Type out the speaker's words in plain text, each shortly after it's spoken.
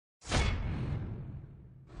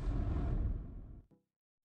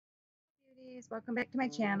guys, welcome back to my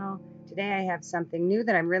channel. Today I have something new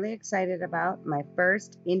that I'm really excited about, my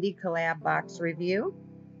first indie collab box review.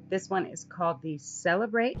 This one is called the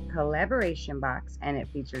Celebrate Collaboration Box and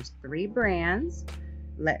it features 3 brands.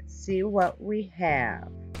 Let's see what we have.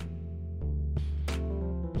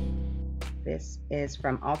 This is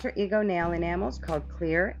from Alter Ego Nail Enamels called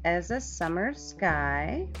Clear as a Summer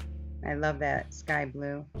Sky. I love that sky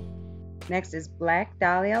blue. Next is Black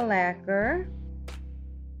Dahlia Lacquer.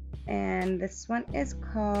 And this one is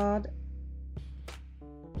called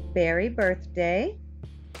Berry Birthday.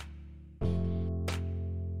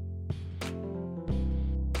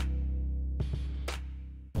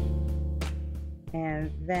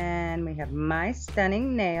 And then we have My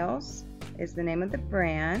Stunning Nails is the name of the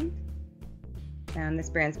brand. And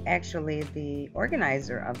this brand's actually the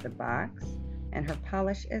organizer of the box. And her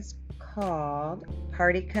polish is called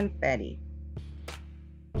Party Confetti.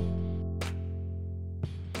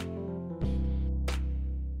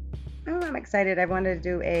 I'm excited. I wanted to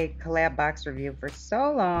do a collab box review for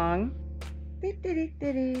so long.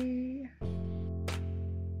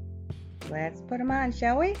 Let's put them on,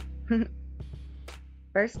 shall we?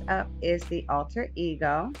 First up is the Alter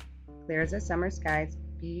Ego Clear as a Summer Sky. It's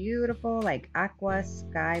beautiful, like aqua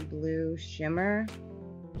sky blue shimmer.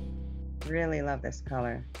 Really love this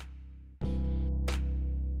color.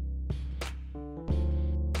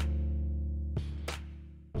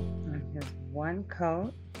 And here's one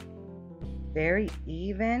coat. Very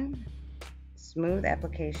even, smooth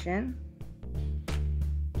application.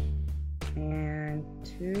 And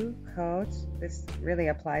 2 coats. This really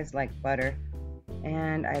applies like butter.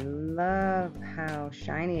 And I love how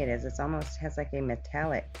shiny it is. It almost has like a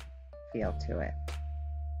metallic feel to it.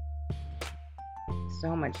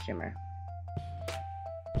 So much shimmer.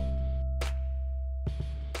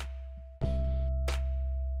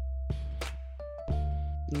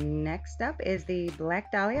 Next up is the Black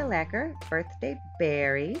Dahlia Lacquer Birthday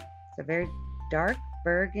Berry. It's a very dark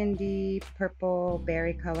burgundy purple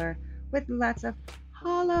berry color with lots of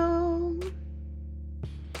hollow.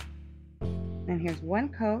 And here's one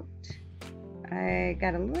coat. I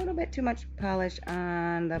got a little bit too much polish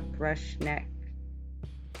on the brush neck.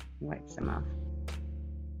 Wipe some off.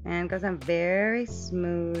 And goes on very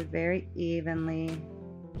smooth, very evenly.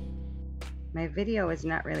 My video is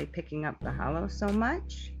not really picking up the hollow so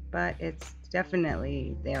much, but it's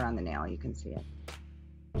definitely there on the nail. You can see it.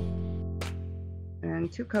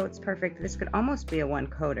 And 2 coats, perfect. This could almost be a 1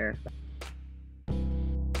 coater.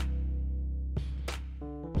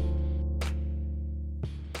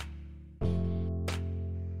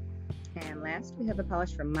 And last we have a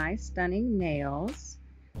polish from My Stunning Nails,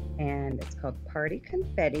 and it's called Party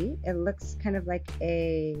Confetti. It looks kind of like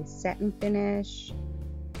a satin finish,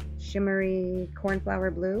 shimmery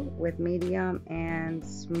cornflower blue with medium and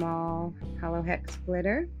small hollow hex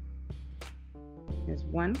glitter. There's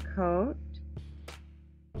 1 coat.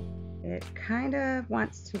 It kind of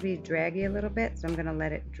wants to be draggy a little bit, so I'm going to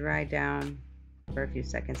let it dry down for a few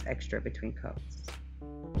seconds extra between coats.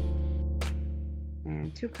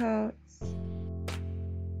 And 2 coats.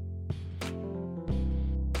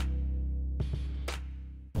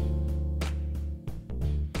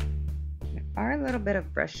 Are a little bit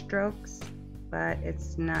of brush strokes, but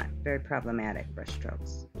it's not very problematic brush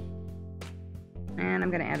strokes. And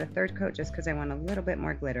I'm going to add a 3rd coat just because I want a little bit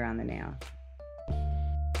more glitter on the nail.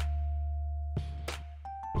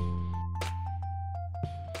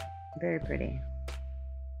 Very pretty.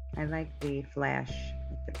 I like the flash,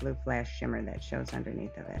 the blue flash shimmer that shows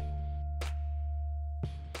underneath of it.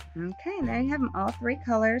 Okay, and there you have them, all 3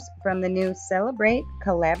 colors from the new Celebrate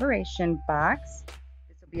Collaboration Box.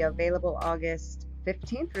 Be available August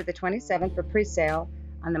 15th through the 27th for pre-sale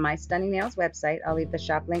on the My Stunning Nails website. I'll leave the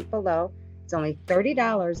shop link below. It's only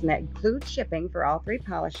 $30 and that includes shipping for all 3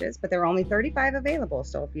 polishes, but there are only 35 available,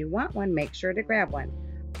 so if you want one, make sure to grab one.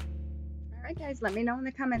 Alright guys, let me know in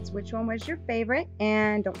the comments which one was your favorite,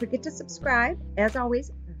 and don't forget to subscribe. As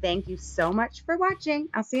always, thank you so much for watching.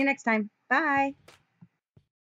 I'll see you next time. Bye!